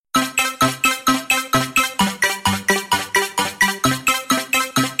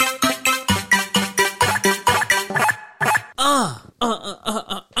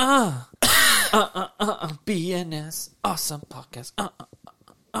awesome podcast.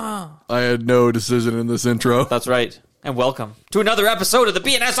 I had no decision in this intro. That's right. And welcome to another episode of the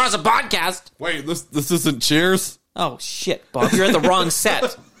BNS Awesome Podcast. Wait, this isn't Cheers? Oh, shit, Bob. You're at the wrong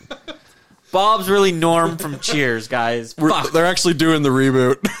set. Bob's really Norm from Cheers, guys. Fuck. They're actually doing the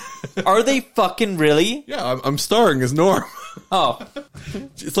reboot. Are they fucking really? Yeah, I'm starring as Norm. Oh.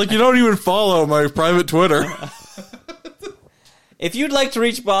 It's like you don't even follow my private Twitter. If you'd like to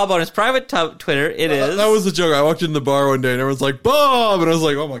reach Bob on his private Twitter, it is... That was a joke. I walked in the bar one day and everyone's like, Bob! And I was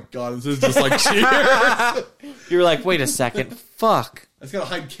like, oh my god, this is just like Cheers. You were like, wait a second. Fuck. I just gotta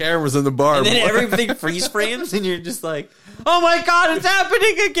hide cameras in the bar. And then everything freeze frames and you're just like, oh my god, it's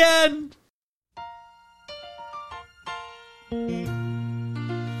happening again!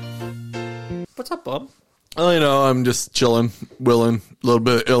 What's up, Bob? Oh, you know, I'm just chilling, willing, a little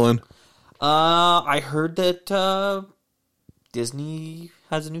bit illin'. I heard that Disney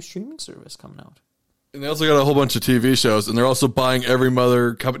has a new streaming service coming out. And they also got a whole bunch of TV shows, and they're also buying every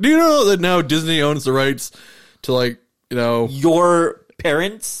mother company. Do you know that now Disney owns the rights to, like, you know... Your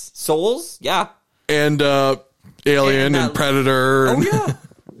parents' souls? Yeah. And Alien and Predator. Oh, yeah.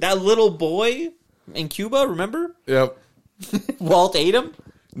 That little boy in Cuba, remember? Yep. Walt ate him?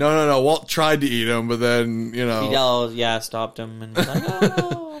 No. Walt tried to eat him, but then, you know... He stopped him. And was like,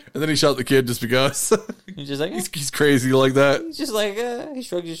 oh. And then he shot the kid just because. He's just like... He's crazy like that. He's just like... he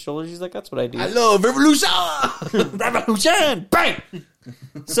shrugged his shoulders. He's like, that's what I do. I love revolution! Revolution! Bang!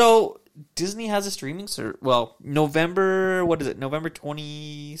 So, Disney has a streaming service. Well, November... What is it? November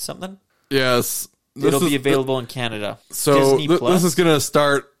 20-something? Yes. It'll be available in Canada. So, Disney Plus? this is going to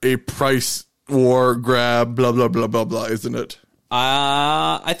start a price war grab, blah, blah, blah, blah, blah, isn't it?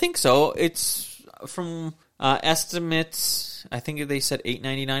 I think so. It's from estimates. I think they said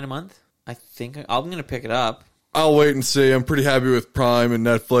 $8.99 a month. I think I'm going to pick it up. I'll wait and see. I'm pretty happy with Prime and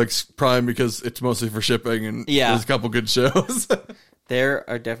Netflix. Prime because it's mostly for shipping and there's a couple good shows. There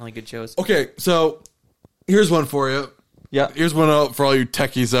are definitely good shows. Okay, so here's one for you. Yeah. Here's one out for all you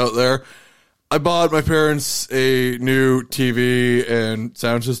techies out there. I bought my parents a new TV and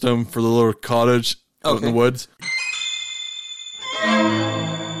sound system for the little cottage out in the woods.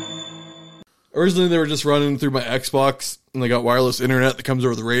 Originally, they were just running through my Xbox, and they got wireless internet that comes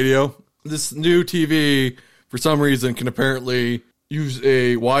over the radio. This new TV, for some reason, can apparently use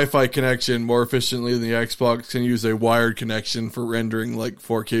a Wi-Fi connection more efficiently than the Xbox can use a wired connection for rendering, like,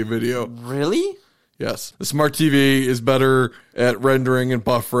 4K video. Really? Yes. The smart TV is better at rendering and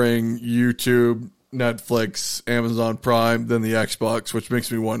buffering YouTube, Netflix, Amazon Prime than the Xbox, which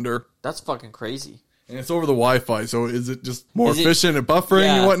makes me wonder. That's fucking crazy. And it's over the Wi-Fi, so is it just more efficient at buffering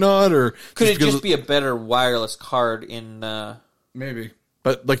and whatnot? Or could it just be a better wireless card in... Maybe.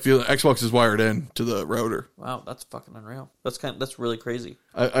 But like the Xbox is wired in to the router. Wow, that's fucking unreal. That's really crazy.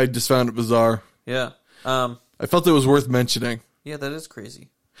 I just found it bizarre. Yeah. I felt it was worth mentioning. Yeah, that is crazy.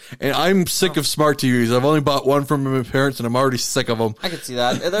 And I'm sick of smart TVs. I've only bought one from my parents, and I'm already sick of them. I can see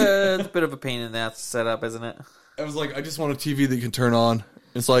that. It's a bit of a pain in that setup, isn't it? I was like, I just want a TV that you can turn on.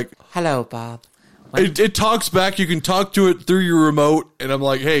 It's like... Hello, Bob. It talks back. You can talk to it through your remote, and I'm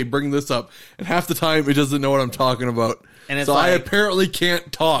like, hey, bring this up. And half the time, it doesn't know what I'm talking about. And it's so I apparently can't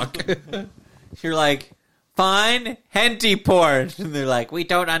talk. You're like, fine, henty porn. And they're like, we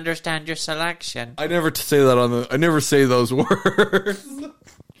don't understand your selection. I never say that I never say those words.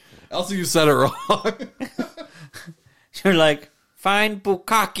 Also, you said it wrong. You're like, fine,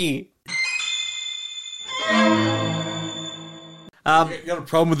 bukkake. You got a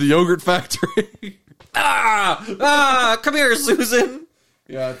problem with the yogurt factory? Come here, Susan.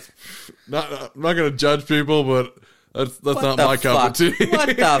 Yeah, I'm not going to judge people, but that's not my cup of tea.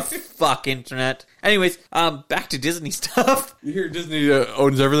 What the fuck, internet? Anyways, back to Disney stuff. You hear Disney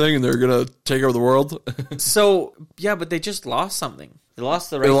owns everything and they're going to take over the world? So, yeah, but they just lost something. They lost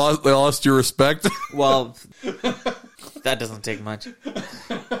the rights. They lost your respect? Well, that doesn't take much.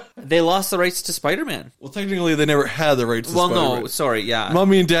 They lost the rights to Spider-Man. Well, technically, they never had the rights to Spider-Man. Well, no, sorry, yeah.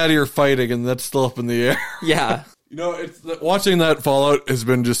 Mommy and Daddy are fighting, and that's still up in the air. Yeah. You know, watching that Fallout has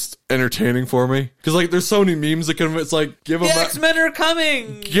been just entertaining for me. Because, like, there's so many memes that come, it's like, give him... The X-Men are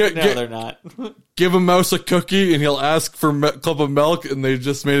coming! No, they're not. Give a mouse a cookie, and he'll ask for a cup of milk, and they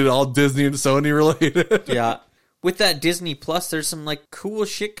just made it all Disney and Sony related. Yeah. With that Disney Plus, there's some, like, cool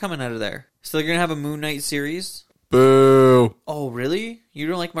shit coming out of there. So they're going to have a Moon Knight series. Boo. Oh, really? You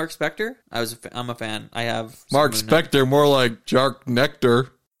don't like Mark Spector? I'm a fan. I have Mark Spector, more like Jark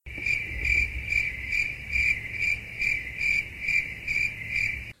Nectar.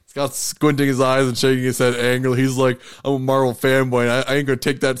 Scott's squinting his eyes and shaking his head angrily. He's like, I'm a Marvel fanboy, and I ain't gonna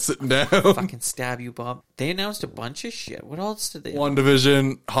take that sitting down. Fucking stab you, Bob. They announced a bunch of shit. What else did they?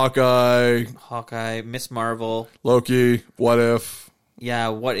 WandaVision, Hawkeye, Miss Marvel, Loki, What If. Yeah,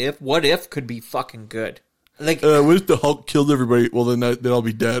 What If? What If could be fucking good. Like, what if the Hulk killed everybody? Well, then they'll all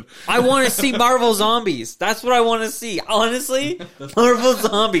be dead. I want to see Marvel Zombies. That's what I want to see. Honestly, Marvel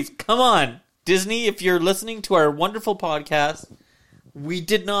Zombies. Come on. Disney, if you're listening to our wonderful podcast, we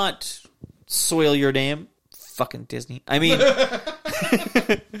did not soil your name. Fucking Disney. I mean...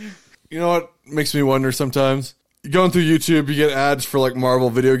 You know what makes me wonder sometimes? Going through YouTube, you get ads for like Marvel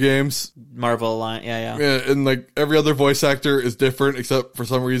video games. Marvel line, yeah. And like every other voice actor is different, except for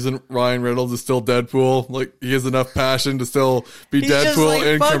some reason Ryan Reynolds is still Deadpool. Like he has enough passion to still be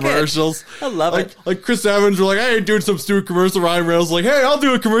Deadpool in commercials. I love it. Like Chris Evans were like, hey, doing some stupid commercial. Ryan Reynolds was like, hey, I'll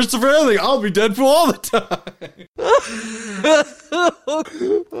do a commercial for anything. I'll be Deadpool all the time.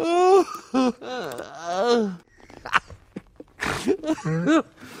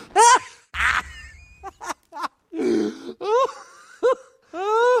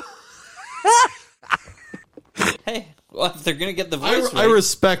 Hey, well, if they're gonna get the voice I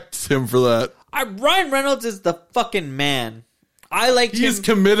respect him for that. Ryan Reynolds is the fucking man. I liked him. He's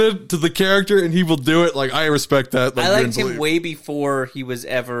committed to the character and he will do it. Like I respect that. Like, I liked him way before he was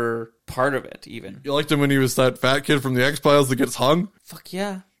ever part of it. Even you liked him when he was that fat kid from the X-Files that gets hung. Fuck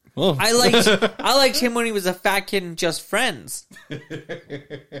yeah. Oh. I liked him when he was a fat kid in Just Friends.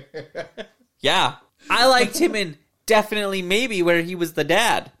 Yeah. I liked him in Definitely Maybe where he was the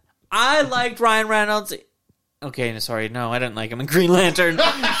dad. I liked Ryan Reynolds. Okay, sorry. No, I didn't like him in Green Lantern.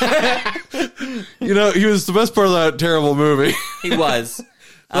 You know, he was the best part of that terrible movie. He was.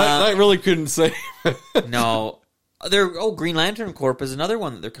 I really couldn't say. No. Green Lantern Corp is another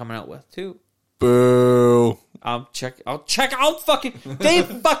one that they're coming out with, too. Boo. I'll fucking... They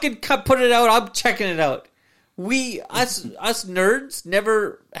fucking put it out. I'm checking it out. Us nerds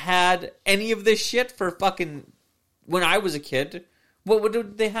never had any of this shit for fucking... When I was a kid. What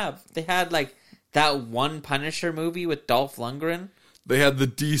did they have? They had, like, that one Punisher movie with Dolph Lundgren. They had the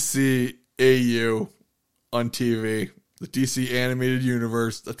DC AU on TV. The DC animated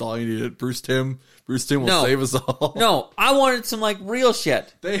universe. That's all you needed. Bruce Timm will save us all. No, I wanted some, like, real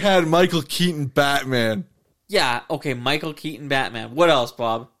shit. They had Michael Keaton Batman. Yeah, okay, Michael Keaton Batman. What else,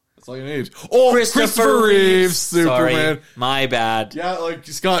 Bob? That's all you need. Oh, Christopher Reeves Superman. Sorry, my bad. Yeah, like,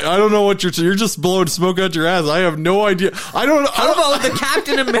 Scott, I don't know what you're just blowing smoke out your ass. I have no idea. How about the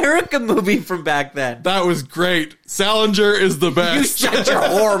Captain America movie from back then? That was great. Salinger is the best. You shut your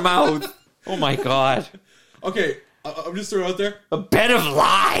whore mouth. Oh my god. Okay, I'm just throwing it out there. A bed of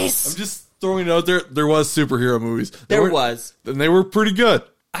lies. I'm just throwing it out there. There was superhero movies. There was. And they were pretty good.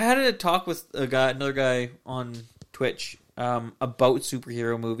 I had a talk with another guy on Twitch about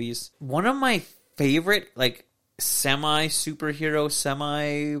superhero movies. One of my favorite, like, semi-superhero,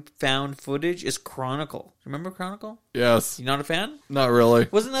 semi-found footage is Chronicle. Remember Chronicle? Yes. You not a fan? Not really.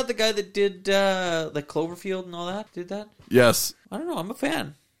 Wasn't that the guy that did, like, Cloverfield and all that? Did that? Yes. I don't know. I'm a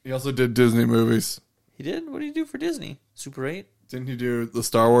fan. He also did Disney movies. He did? What did he do for Disney? Super 8? Didn't he do the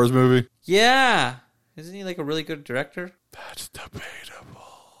Star Wars movie? Yeah. Isn't he, like, a really good director? That's debatable.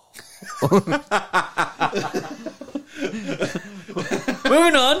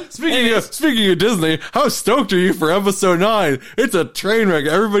 Moving on. Speaking of Disney, how stoked are you for episode 9? It's a train wreck.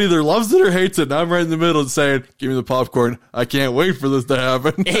 Everybody either loves it or hates it. And I'm right in the middle saying, give me the popcorn. I can't wait for this to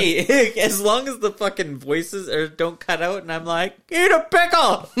happen. Hey, as long as the fucking voices don't cut out and I'm like, eat a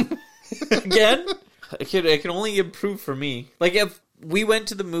pickle! Again? It can only improve for me. Like, if we went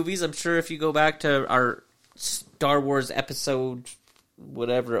to the movies, I'm sure if you go back to our Star Wars episode,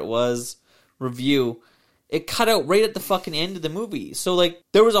 whatever it was, review, it cut out right at the fucking end of the movie. So, like,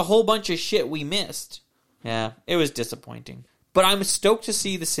 there was a whole bunch of shit we missed. Yeah, it was disappointing. But I'm stoked to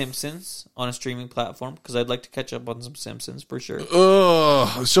see The Simpsons on a streaming platform, because I'd like to catch up on some Simpsons, for sure.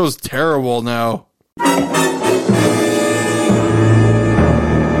 Ugh, the show's terrible now.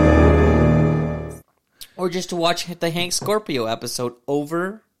 Or just to watch the Hank Scorpio episode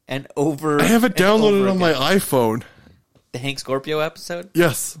over and over. I have it downloaded on my iPhone. The Hank Scorpio episode?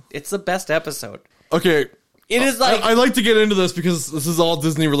 Yes. It's the best episode. Okay. It is like... I like to get into this because this is all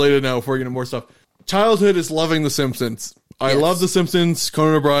Disney related now before we get into more stuff. Childhood is loving The Simpsons. I love The Simpsons,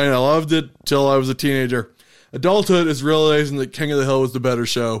 Conan O'Brien. I loved it till I was a teenager. Adulthood is realizing that King of the Hill was the better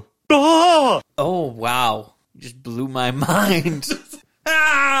show. Oh, wow. You just blew my mind.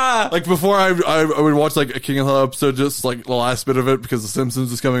 Like, before I would watch, like, a King of the Hill episode, just, like, the last bit of it because The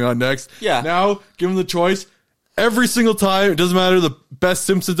Simpsons is coming on next. Yeah. Now, given the choice... Every single time, it doesn't matter, the best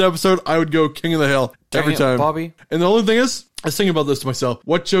Simpsons episode, I would go King of the Hill. Every time. Bobby. And the only thing is, I was thinking about this to myself.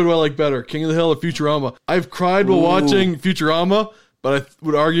 What show do I like better, King of the Hill or Futurama? I've cried while watching Futurama, but I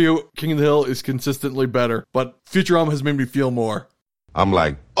would argue King of the Hill is consistently better. But Futurama has made me feel more. I'm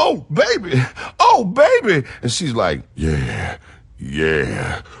like, oh, baby. And she's like, yeah.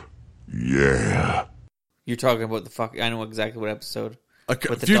 You're talking about I know exactly what episode. I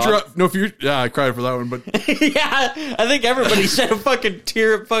cried for that one, but yeah, I think everybody shed a fucking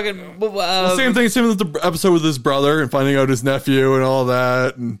tear. Same thing with the episode with his brother and finding out his nephew and all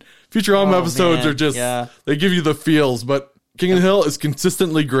that. And Futurama episodes are just they give you the feels. But King of the Hill is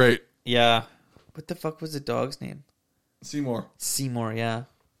consistently great. Yeah, what the fuck was the dog's name? Seymour. Yeah.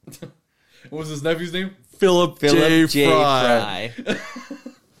 What was his nephew's name? Philip J. Fry.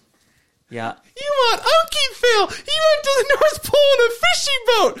 Yeah. You want Unky Phil? He went to the North Pole in a fishing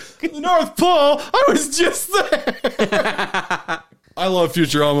boat. The North Pole? I was just there. I love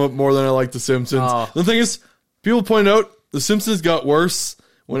Futurama more than I like The Simpsons. Oh. The thing is, people point out The Simpsons got worse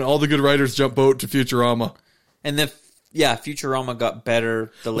when all the good writers jump boat to Futurama. And Futurama got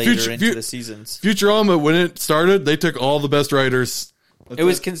better the later into the seasons. Futurama, when it started, they took all the best writers. It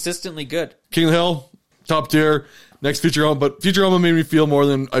was consistently good. King of the Hill, top tier. Next Futurama, but Futurama made me feel more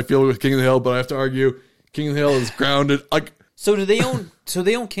than I feel with King of the Hill. But I have to argue, King of the Hill is grounded. So do they own? So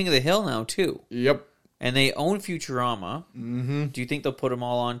they own King of the Hill now too. Yep. And they own Futurama. Mm-hmm. Do you think they'll put them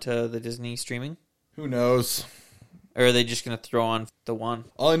all onto the Disney streaming? Who knows? Or are they just going to throw on the one?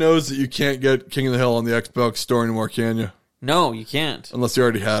 All I know is that you can't get King of the Hill on the Xbox store anymore, can you? No, you can't. Unless you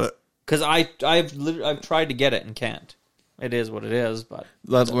already had it. Because I've tried to get it and can't. It is what it is, but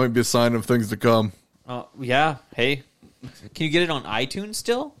that might be a sign of things to come. Yeah. Hey, can you get it on iTunes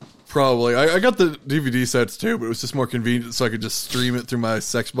still? Probably. I got the DVD sets too, but it was just more convenient so I could just stream it through my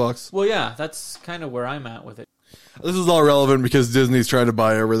sex box. Well, yeah, that's kind of where I'm at with it. This is all relevant because Disney's trying to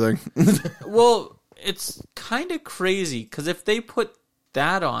buy everything. Well, it's kind of crazy because if they put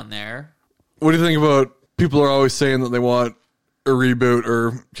that on there... What do you think about people are always saying that they want a reboot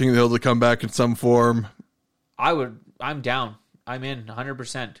or King of the Hill to come back in some form? I'm down. I'm in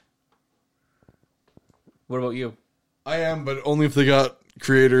 100%. What about you? I am, but only if they got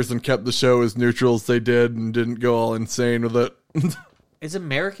creators and kept the show as neutral as they did and didn't go all insane with it. Is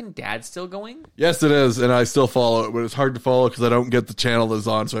American Dad still going? Yes, it is, and I still follow it, but it's hard to follow because I don't get the channel that's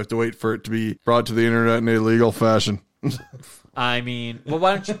on, so I have to wait for it to be brought to the internet in a legal fashion. I mean, well,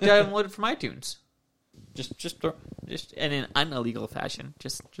 why don't you download it from iTunes? Just in an unillegal fashion.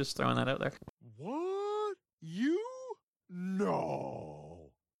 Just throwing that out there. What? You? No.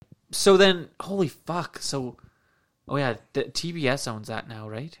 So then, holy fuck. So, the TBS owns that now,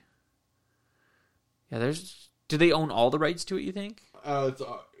 right? Yeah, do they own all the rights to it, you think?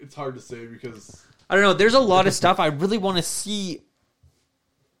 It's hard to say because... I don't know. There's a lot of stuff I really want to see.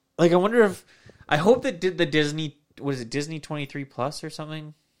 Like, I wonder if... I hope that the Disney... What is it? Disney 23 Plus or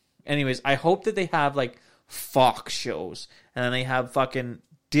something? Anyways, I hope that they have, like, Fox shows. And then they have fucking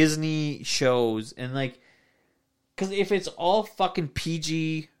Disney shows. And, like... Because if it's all fucking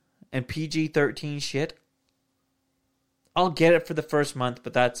PG and PG-13 shit, I'll get it for the first month,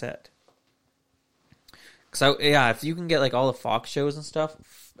 but that's it. So if you can get like all the Fox shows and stuff,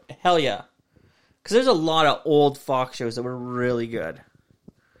 hell yeah. Because there's a lot of old Fox shows that were really good.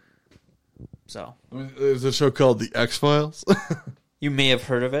 So there's a show called The X-Files. You may have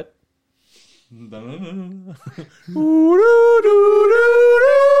heard of it.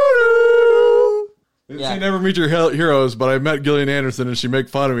 Yeah. Never meet your heroes, but I met Gillian Anderson and she made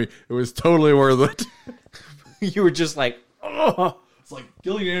fun of me. It was totally worth it. You were just like, oh. It's like,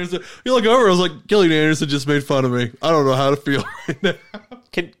 Gillian Anderson. You look over, I was like, Gillian Anderson just made fun of me. I don't know how to feel right now.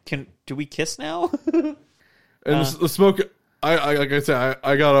 Do we kiss now? And the smoke, like I said,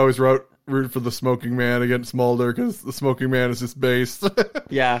 I got always root for the smoking man against Mulder because the smoking man is just based.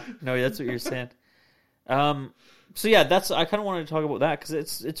 Yeah, no, that's what you're saying. So yeah, I kind of wanted to talk about that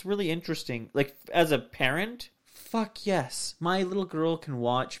because it's really interesting. Like as a parent, fuck yes, my little girl can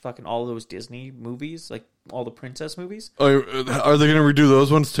watch fucking all those Disney movies, like all the princess movies. Oh, are they going to redo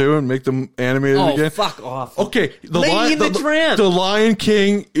those ones too and make them animated again? Oh, fuck off. Okay, Lady and the Tramp. The Lion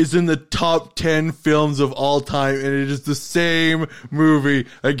King is in the top 10 films of all time, and it is the same movie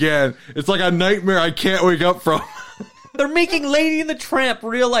again. It's like a nightmare I can't wake up from. They're making Lady and the Tramp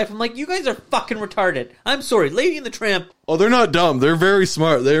real life. I'm like, you guys are fucking retarded. I'm sorry, Lady and the Tramp. Oh, they're not dumb. They're very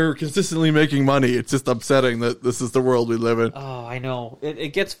smart. They're consistently making money. It's just upsetting that this is the world we live in. Oh, I know.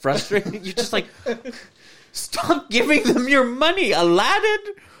 It gets frustrating. You're just like, stop giving them your money.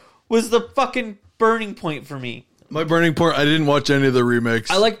 Aladdin was the fucking burning point for me. My burning point, I didn't watch any of the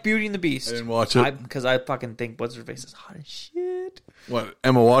remakes. I like Beauty and the Beast. I didn't watch it. Because I fucking think what's her face is hot as shit. What,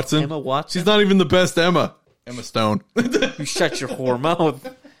 Emma Watson? Emma Watson. She's not even the best Emma. Emma Stone. You shut your whore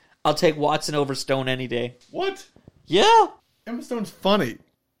mouth. I'll take Watson over Stone any day. What? Yeah. Emma Stone's funny.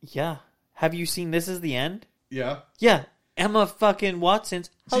 Yeah. Have you seen This Is the End? Yeah. Yeah. Emma fucking Watson's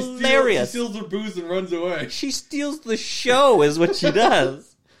hilarious. She steals her booze and runs away. She steals the show is what she does.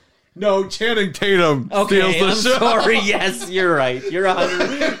 No, Channing Tatum steals the show. Sorry. Yes, you're right. You're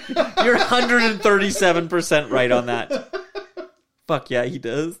 137% right on that. Fuck yeah, he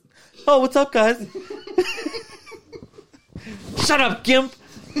does. Oh, what's up, guys? Shut up, Gimp.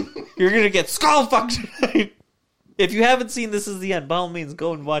 You're gonna get skull fucked tonight. If you haven't seen This Is the End, by all means,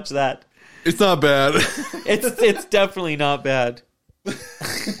 go and watch that. It's not bad. It's definitely not bad.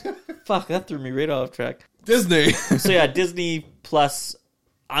 Fuck, that threw me right off track. Disney. So yeah, Disney Plus.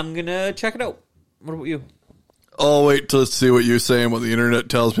 I'm gonna check it out. What about you? I'll wait to see what you say and what the internet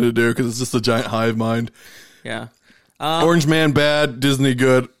tells me to do because it's just a giant hive mind. Yeah. Orange Man bad, Disney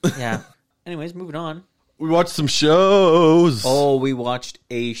good. Yeah. Anyways, moving on. We watched some shows. Oh, we watched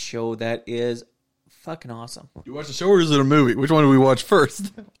a show that is fucking awesome. You watched a show or is it a movie? Which one did we watch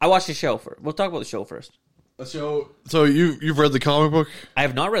first? I watched the show first. We'll talk about the show first. A show. So you've read the comic book? I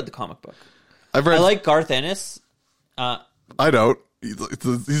have not read the comic book. I've read. I like Garth Ennis. I don't.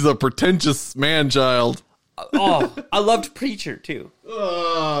 He's a pretentious man-child. Oh, I loved Preacher too.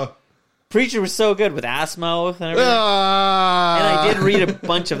 Preacher was so good with Ass Mouth and everything. And I did read a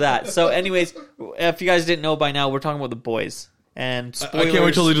bunch of that. So anyways, if you guys didn't know by now, we're talking about The Boys. And spoilers. I can't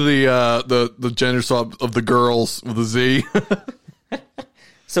wait till they do the gender swap of the girls with a Z.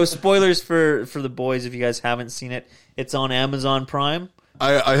 So spoilers for The Boys if you guys haven't seen it. It's on Amazon Prime.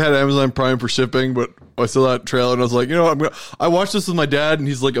 I had Amazon Prime for shipping, but I saw that trailer and I was like, you know what? I watched this with my dad and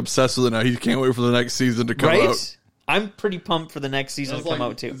he's like obsessed with it now. He can't wait for the next season to come out. I'm pretty pumped for the next season to come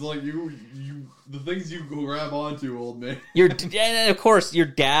out too. It's like you the things you grab onto, old man. And of course, your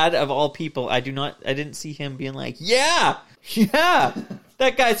dad of all people. I didn't see him being like, yeah,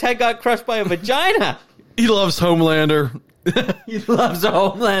 that guy's head got crushed by a vagina. He loves Homelander. He loves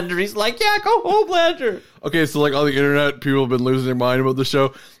Homelander. He's like, yeah, go Homelander. Okay, so like on the internet, people have been losing their mind about the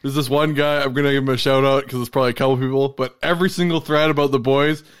show. There's this one guy, I'm going to give him a shout out because it's probably a couple people, but every single thread about The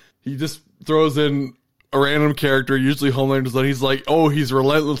Boys, he just throws in a random character, usually Homelander's, and he's like, oh, he's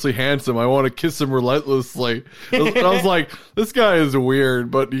relentlessly handsome. I want to kiss him relentlessly. And I was like, this guy is weird,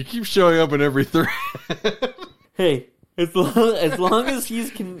 but he keeps showing up in every thread. Hey. As long as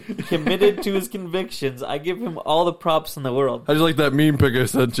he's committed to his convictions, I give him all the props in the world. How'd you like that meme pic I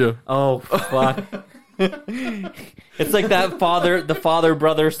sent you? Oh, fuck. It's like that the father,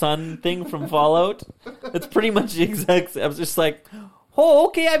 brother, son thing from Fallout. It's pretty much the exact same. I was just like, oh,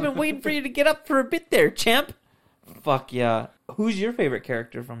 okay, I've been waiting for you to get up for a bit there, champ. Fuck yeah. Who's your favorite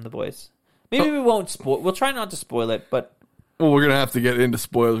character from The Boys? Maybe we won't spoil. We'll try not to spoil it, but... Well, we're going to have to get into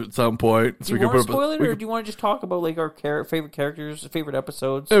spoilers at some point. Do you want to spoil it, or do you want to just talk about like our favorite characters, favorite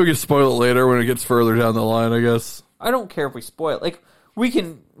episodes? Yeah, we can spoil it later when it gets further down the line, I guess. I don't care if we spoil it. Like, we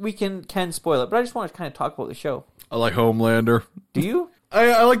can spoil it, but I just want to kind of talk about the show. I like Homelander. Do you?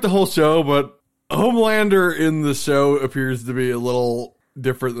 I like the whole show, but Homelander in the show appears to be a little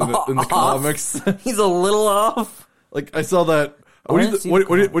different than in the comics. He's a little off. Like, I saw that. What do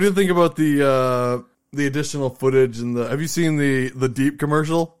you think about the additional footage and have you seen the Deep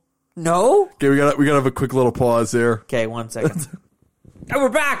commercial? No. Okay, we gotta have a quick little pause here. Okay, 1 second. Oh, we're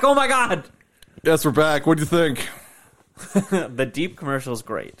back! Oh my god! Yes, we're back. What do you think? The Deep commercial is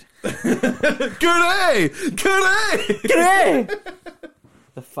great. Good A!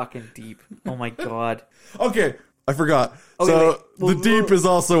 The fucking Deep. Oh my god. Okay, I forgot. Okay, so wait. the Deep is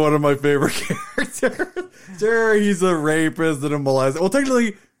also one of my favorite characters. Sure, he's a rapist and a molester. Well,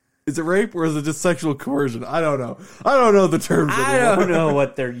 technically, is it rape or is it just sexual coercion? I don't know. I don't know the terms anymore. I don't know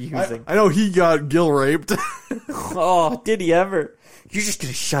what they're using. I know he got Gil raped. Oh, did he ever? You're just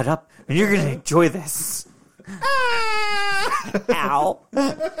gonna shut up and you're gonna enjoy this. Ow.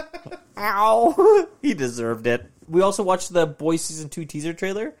 Ow. He deserved it. We also watched the Boys Season 2 teaser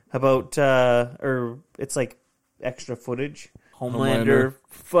trailer about, it's like extra footage. Homelander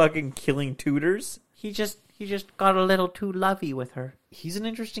fucking killing tutors. He just got a little too lovey with her. He's an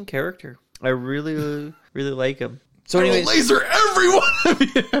interesting character. I really, really like him. So anyways, laser every one of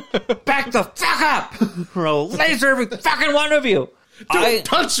you. Back the fuck up, bro. Laser every fucking one of you. Don't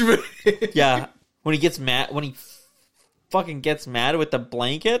touch me. Yeah. When he gets mad, when he fucking gets mad with the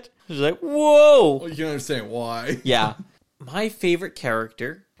blanket, he's like, whoa. Well, you can understand why. Yeah. My favorite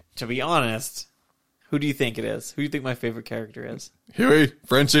character, to be honest, who do you think it is? Who do you think my favorite character is? Huey,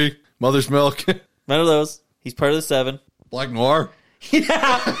 Frenchie, Mother's Milk. None of those. He's part of the Seven. Black Noir.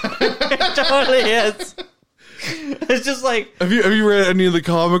 Yeah, it totally is. It's just like, Have you read any of the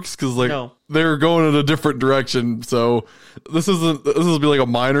comics? Because like No. they're going in a different direction. So this will be like a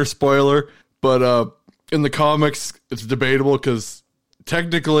minor spoiler, but in the comics it's debatable because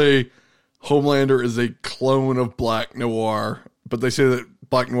technically Homelander is a clone of Black Noir, but they say that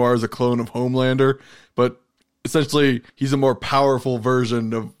Black Noir is a clone of Homelander, but essentially he's a more powerful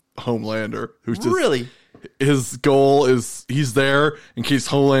version of Homelander who's just really? his goal is he's there in case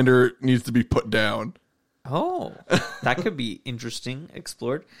Homelander needs to be put down. Oh, that could be interesting.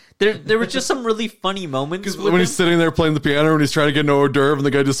 Explored. There were just some really funny moments Because with when him. he's sitting there playing the piano and he's trying to get an hors d'oeuvre and the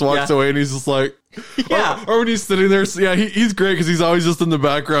guy just walks Yeah. away and he's just like, Yeah. Or when he's sitting there, yeah, he's great because he's always just in the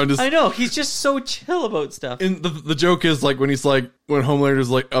background. Just I know, he's just so chill about stuff. and the joke is like when Homelander's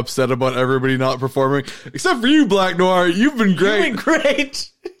like upset about everybody not performing, except for you, Black Noir, you've been great. Doing great.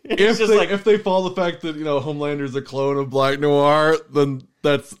 If just they, like- if they follow the fact that Homelander's a clone of Black Noir, then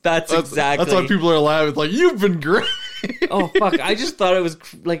that's exactly. that's why people are laughing. It's like you've been great. Oh fuck! I just thought it was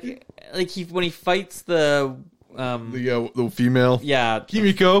like when he fights the The female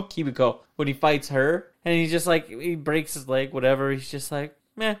Kimiko when he fights her and he's just like he breaks his leg, whatever. He's just like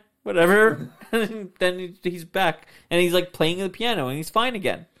meh, whatever. And then he's back and he's like playing the piano and he's fine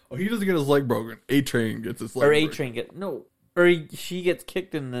again. Oh, he doesn't get his leg broken. A-Train gets his leg Or broken. A-Train she gets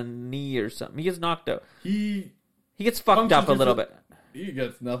kicked in the knee or something. He gets knocked out. He He gets fucked up a little bit. He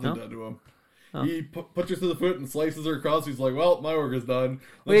gets nothing No? done to him. Oh. He puts her to the foot and slices her across. He's like, well, my work is done.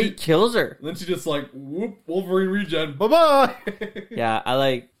 Then Wait, she- he kills her. then she just like, whoop, Wolverine regen. Bye-bye. Yeah,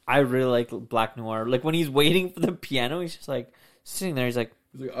 I really like Black Noir. Like when he's waiting for the piano, he's just like sitting there. He's like,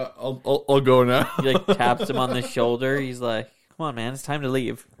 He's like, I'll go now. he like taps him on the shoulder. He's like, come on, man, it's time to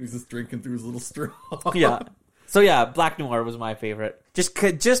leave. He's just drinking through his little straw. Yeah. So yeah, Black Noir was my favorite. Just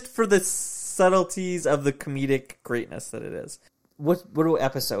for the subtleties of the comedic greatness that it is. What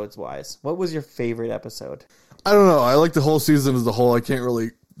episodes wise? What was your favorite episode? I don't know. I like the whole season as a whole. I can't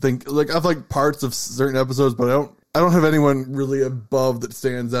really think. Like I've like parts of certain episodes, but I don't have anyone really above that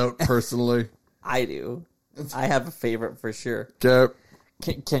stands out personally. I do. I have a favorite for sure. Okay.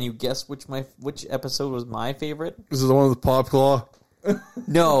 Can you guess which episode was my favorite? This is the one with Pop Claw.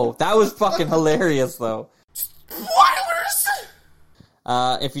 No, that was fucking hilarious though. Spoilers!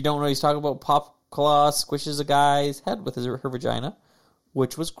 If you don't know what he's talking about, Pop Claw squishes a guy's head with her vagina,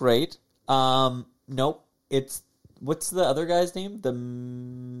 which was great. Nope. What's the other guy's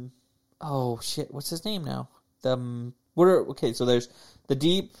name? Oh shit, what's his name now? Okay, so there's the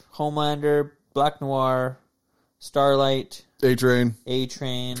Deep, Homelander, Black Noir, Starlight, A-Train.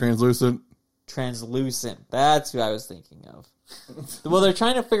 Translucent. That's who I was thinking of. Well, they're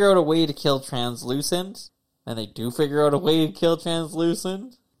trying to figure out a way to kill Translucent, and they do figure out a way to kill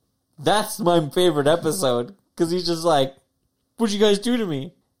Translucent. That's my favorite episode, because he's just like, what'd you guys do to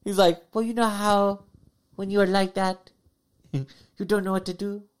me? He's like, well, you know how when you are like that, you don't know what to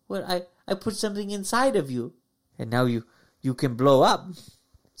do? Well, I put something inside of you, and now you can blow up.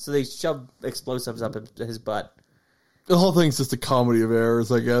 So they shove explosives up his butt. The whole thing's just a comedy of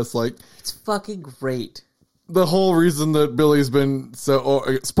errors, I guess. Like It's fucking great. the whole reason that Billy's been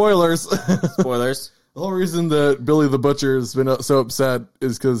spoilers. Spoilers. The whole reason that Billy the Butcher has been so upset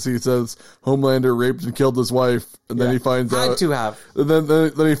is because he says Homelander raped and killed his wife, and then he finds Had out. to have. And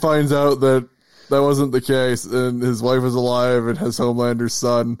then he finds out that wasn't the case, and his wife is alive and has Homelander's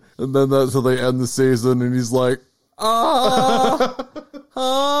son. And then that's how they end the season, and he's like,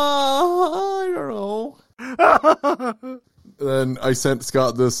 I don't know. then I sent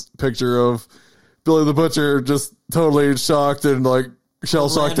Scott this picture of Billy the Butcher just totally shocked and like shell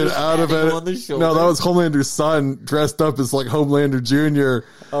shocked and Homelander's out of patting him it. on the shoulder. No, that was Homelander's son dressed up as like Homelander Jr.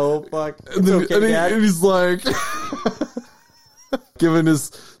 Oh, fuck. It's And, then, okay, Dad. and he's like giving his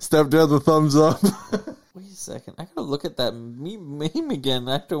stepdad the thumbs up. Wait a second. I gotta look at that meme again.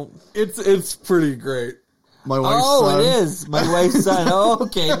 I don't... It's pretty great. My wife's son. it is. My wife's son. Oh,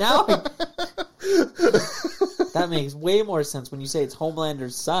 okay. Now that makes way more sense when you say it's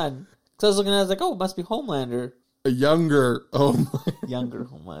Homelander's son. Because I was looking at it, I was like, oh, it must be Homelander. A younger Homelander. Younger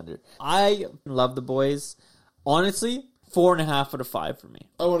Homelander. I love The Boys. Honestly, 4.5 out of 5 for me.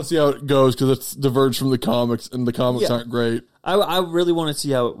 I want to see how it goes because it's diverged from the comics, and the comics aren't great. I really want to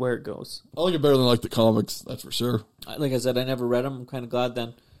see where it goes. I like it better than like the comics, that's for sure. Like I said, I never read them. I'm kind of glad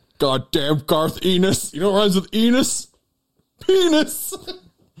then. Goddamn Garth Ennis. You know what rhymes with Enos? Penis.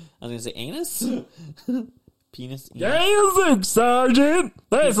 I was going to say anus? Penis? Enos. Damn, Sergeant.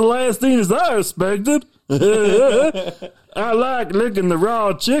 That's the last Enos I expected. I like licking the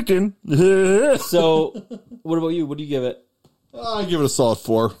raw chicken. So, what about you? What do you give it? I give it a solid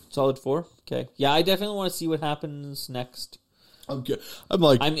 4. Solid 4? Okay. Yeah, I definitely want to see what happens next. Okay. I'm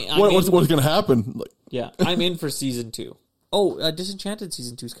like, I'm what's going to happen? Like, Yeah, I'm in for season 2. Oh, Disenchanted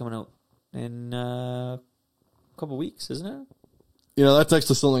season 2 is coming out in a couple weeks, isn't it? you know, that's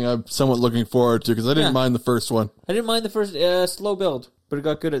actually something I'm somewhat looking forward to because I didn't mind the first one. I didn't mind the first slow build, but it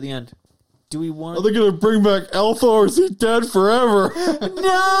got good at the end. Do we want? Are they going to bring back Alpha or is he dead forever?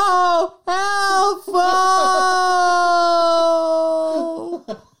 No, Alpha!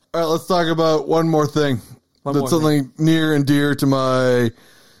 All right, let's talk about one more thing. That's something near and dear to my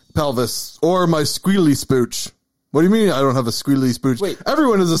pelvis or my squealy spooch. What do you mean I don't have a squealy spooch? Wait.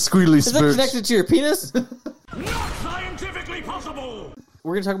 Everyone has a squealy Is that spooch. connected to your penis? Not scientifically possible!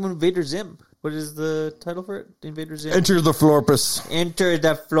 We're going to talk about Invader Zim. What is the title for it? Invader Zim? Enter the florpus. Enter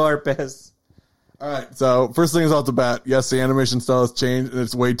the Florpus. All right, so first thing is off the bat. Yes, the animation style has changed, and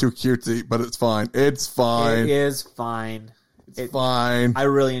it's way too cutesy, but it's fine. It's fine. It is fine. It's fine. I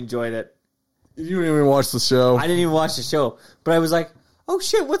really enjoyed it. You didn't even watch the show. I didn't even watch the show, but I was like, "Oh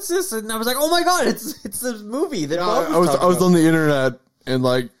shit, what's this?" And I was like, "Oh my god, it's the movie that Bob I was about. on the internet and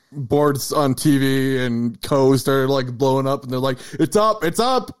like boards on TV and Co started like blowing up, and they're like, "It's up, it's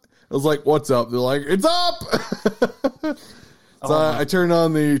up." I was like, "What's up?" They're like, "It's up." So I turned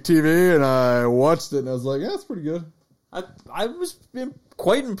on the TV and I watched it, and I was like, "Yeah, it's pretty good." I was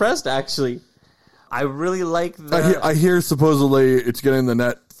quite impressed, actually. I really like the. I hear supposedly it's getting the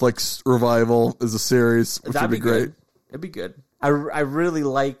Netflix revival as a series, which would be great. Good. It'd be good. I really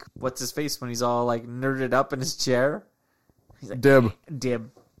like what's his face when he's all like nerded up in his chair. He's like, Dib.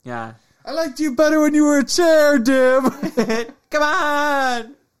 Yeah. I liked you better when you were a chair, Dib. Come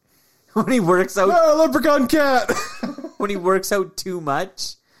on. When he works out, No, leprechaun cat. when he works out too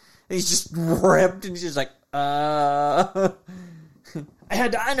much, and he's just ripped, and he's just like, I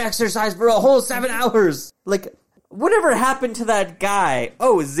had to unexercise for a whole 7 hours. Like, whatever happened to that guy?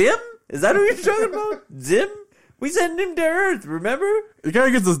 Oh, Zim? Is that who you're talking about? Zim? We sent him to Earth, remember? The guy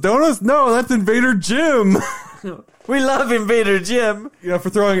gets his donuts? No, that's Invader Jim. We love Invader Jim. You know, for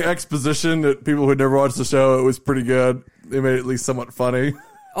throwing exposition at people who never watched the show, it was pretty good. They made it at least somewhat funny.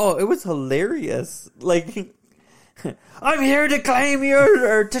 Oh, it was hilarious. Like, I'm here to claim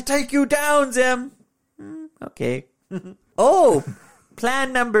or to take you down, Zim. Okay. Oh,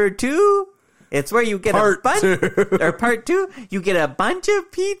 plan number 2? It's where you get Part a bunch, two. or part 2, you get a bunch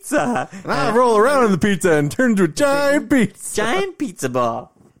of pizza. And I roll around in the pizza and turn into a giant pizza. Giant pizza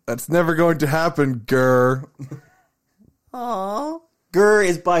ball. That's never going to happen, grr. Aww. Gurr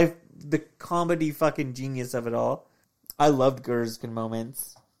is by the comedy fucking genius of it all. I loved Gurr's good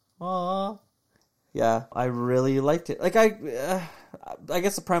moments. Aww. Yeah, I really liked it. Like, I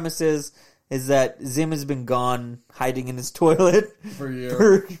guess the premise is that Zim has been gone, hiding in his toilet For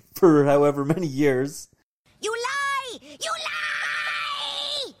years. for however many years. You lie! You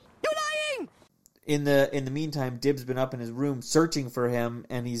lie! You're lying! In the meantime, Dib's been up in his room searching for him,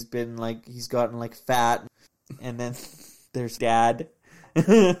 and he's gotten like fat, and then there's Dad,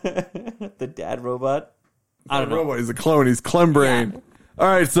 the dad robot. I don't know. Robot, he's a clone. He's Clembrain. Yeah. All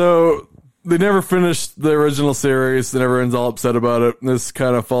right, so they never finished the original series, and everyone's all upset about it. And this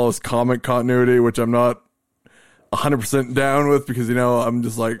kind of follows comic continuity, which I'm not 100% down with because, you know, I'm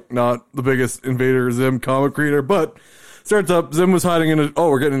just like not the biggest Invader Zim comic reader. But starts up, Zim was hiding in a...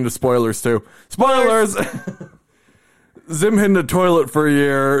 Oh, we're getting into spoilers, too. Spoilers! Zim hid in a toilet for a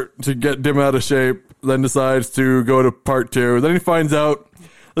year to get Dim out of shape, then decides to go to part 2. Then he finds out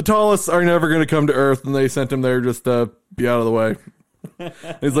the Tallis are never going to come to Earth, and they sent him there just to be out of the way.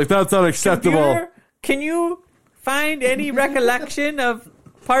 He's like, that's not acceptable. Computer, can you find any recollection of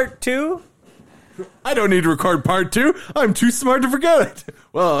part 2? I don't need to record part 2. I'm too smart to forget it.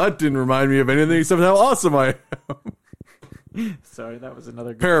 Well, that didn't remind me of anything except how awesome I am. Sorry, that was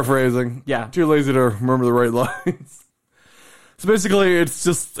another good Paraphrasing. Yeah. Too lazy to remember the right lines. So basically, it's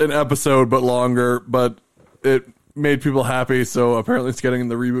just an episode, but longer, but it made people happy, so apparently it's getting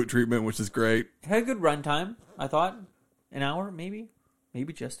the reboot treatment, which is great. Had a good runtime, I thought. An hour, maybe?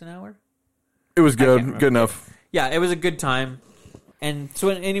 Maybe just an hour? It was can't good. remember. Good enough. Yeah, it was a good time. And so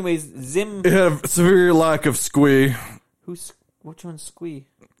anyways, Zim... It had a severe lack of squee. Which one's Squee?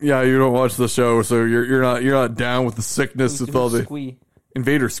 Yeah, you don't watch the show, so you're not down with the sickness with all the Squee?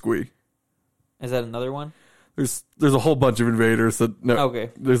 Invader squee. Is that another one? There's a whole bunch of invaders that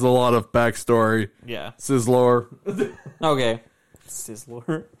Okay. There's a lot of backstory. Yeah. Sizzlor. Okay.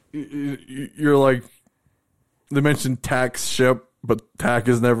 Sizzler. You're like, they mentioned Tack's ship, but Tack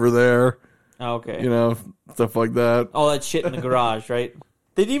is never there. Okay. You know, stuff like that. All that shit in the garage, right?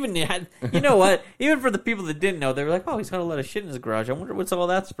 They even had, you know what? Even for the people that didn't know, they were like, oh, he's got a lot of shit in his garage. I wonder what's all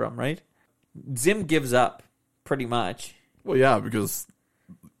that's from, right? Zim gives up, pretty much. Well, yeah, because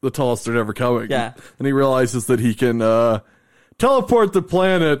the tallest they're ever coming. Yeah. And he realizes that he can teleport the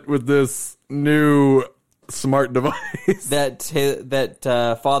planet with this new smart device.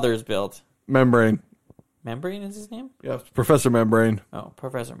 that father's built. Membrane. Membrane is his name? Yeah, Professor Membrane. Oh,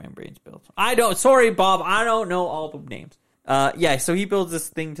 Professor Membrane's built. Sorry, Bob, I don't know all the names. Yeah, so he builds this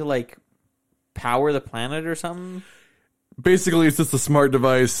thing to, like, power the planet or something. Basically, it's just a smart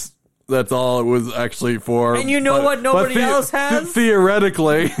device. That's all it was actually for. And you know what nobody else has?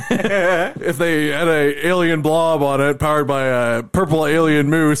 Theoretically, if they had a alien blob on it powered by a purple alien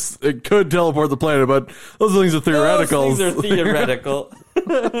moose, it could teleport the planet, but those things are theoretical. Those things are theoretical.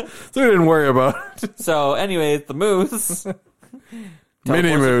 So we didn't worry about it. So, anyways, the moose.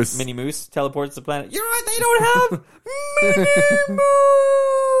 Mini Moose. Mini Moose teleports the planet. You're right, they don't have Mini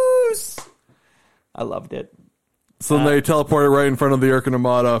Moose! I loved it. So then they teleport it right in front of the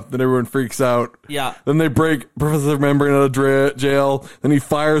Arcanamata. Then everyone freaks out. Yeah. Then they break Professor Membrane out of jail. Then he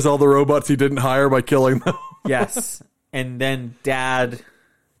fires all the robots he didn't hire by killing them. Yes. And then Dad...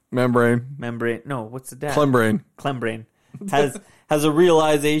 Membrane. No, what's the dad? Clembrane. Has a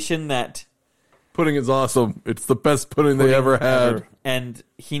realization that... Pudding is awesome. It's the best pudding they ever had. And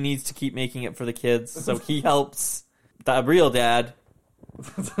he needs to keep making it for the kids. So he helps the real dad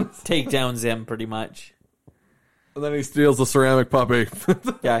take down Zim, pretty much. And then he steals a ceramic puppy.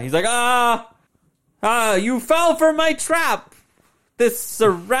 Yeah, he's like, you fell for my trap. This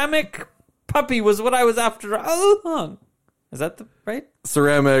ceramic puppy was what I was after all along. Is that the right?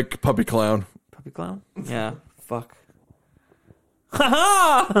 Ceramic puppy clown. Puppy clown? Yeah, fuck.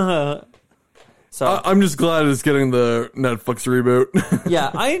 Ha So I'm just glad it's getting the Netflix reboot.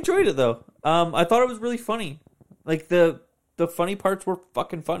 yeah, I enjoyed it though. I thought it was really funny. Like the funny parts were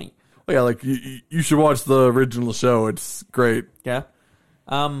fucking funny. Yeah, like you should watch the original show. It's great. Yeah.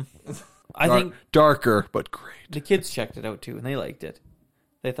 I think darker but great. the kids checked it out too, and they liked it.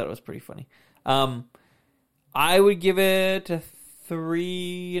 They thought it was pretty funny. I would give it a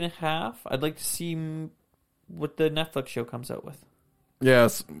 3.5. I'd like to see what the Netflix show comes out with.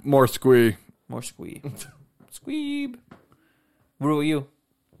 Yes, more squee. More squeeb. Squeeb. What about you?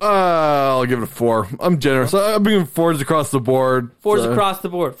 I'll give it a 4. I'm generous. I'm giving 4s across the board. Fours across the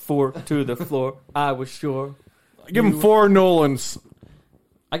board. 4 to the floor. I was sure. I give him 4 Nolans.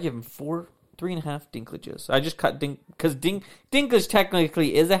 I give him 3.5 Dinklages. I just cut because Dinklage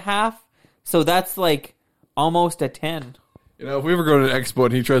technically is a half, so that's like almost a 10. You know, if we ever go to an expo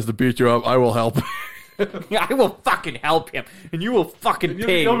and he tries to beat you up, I will help. I will fucking help him, and you will fucking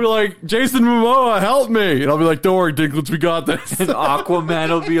pay. You'll be like, Jason Momoa, help me. And I'll be like, don't worry, Dinklage, we got this. And Aquaman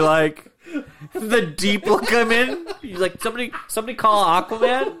will be like, the Deep will come in. He's like, somebody call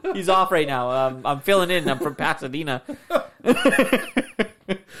Aquaman. He's off right now. I'm filling in. I'm from Pasadena.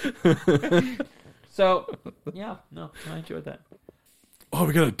 So, yeah, no, I enjoyed that. Oh,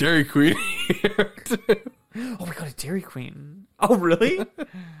 we got a Dairy Queen here, too. Oh, we got a Dairy Queen. Oh, really?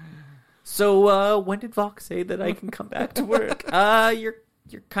 So, when did Vox say that I can come back to work? You're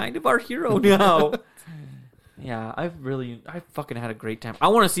kind of our hero now. Yeah, I fucking had a great time. I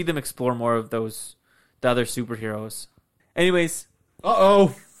want to see them explore more of the other superheroes. Anyways.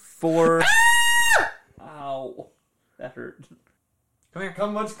 Uh-oh. Ow. That hurt. Come here.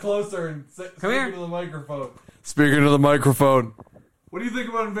 Come much closer and speak here. into the microphone. Speaking to the microphone. What do you think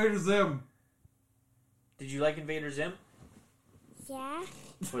about Invader Zim? Did you like Invader Zim? Yeah.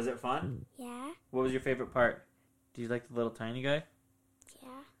 Was it fun? Yeah. What was your favorite part? Did you like the little tiny guy? Yeah.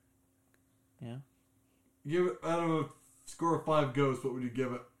 Yeah. Give it out of a score of 5 ghosts. What would you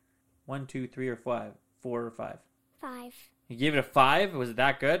give it? 1, 2, 3, or 5? 4 or 5? 5. You gave it a 5? Was it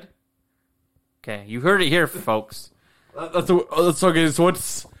that good? Okay, you heard it here, folks. That's okay. So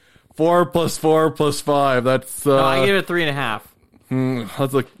what's 4 plus 4 plus 5? That's No, I gave it a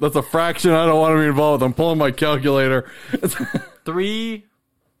 3.5. That's a fraction I don't want to be involved with. I'm pulling my calculator. 3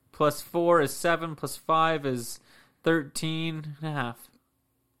 plus 4 is 7 plus 5 is 13.5.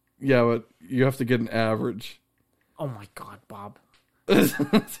 Yeah, but you have to get an average. Oh my god, Bob.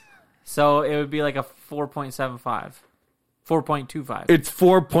 So it would be like a 4.75. 4.25. It's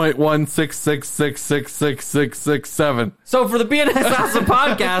 4.166666667. So for the BNS Awesome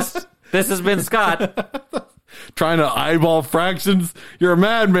Podcast, this has been Scott. Trying to eyeball fractions? You're a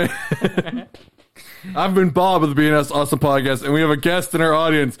madman. I've been Bob of the BNS Awesome Podcast, and we have a guest in our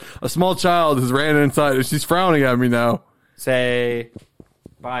audience. A small child has ran inside, and she's frowning at me now. Say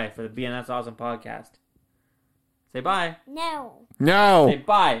bye for the BNS Awesome Podcast. Say bye. No. No. Say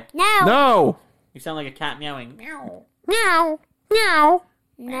bye. No. No. You sound like a cat meowing. Meow. No. No.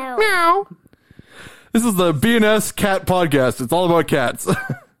 No. Meow. This is the BNS Cat Podcast. It's all about cats.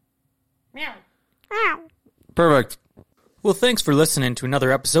 Meow. Meow. Perfect. Well, thanks for listening to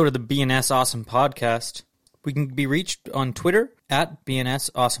another episode of the BNS Awesome Podcast. We can be reached on Twitter at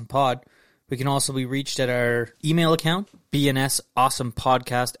BNS Awesome Pod. We can also be reached at our email account,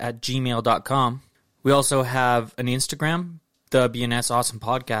 bnsawesomepodcast@gmail.com. We also have an Instagram, the BNS Awesome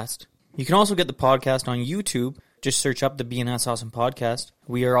Podcast. You can also get the podcast on YouTube. Just search up the BNS Awesome Podcast.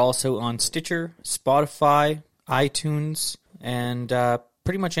 We are also on Stitcher, Spotify, iTunes, and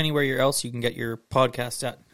pretty much anywhere else you can get your podcasts at.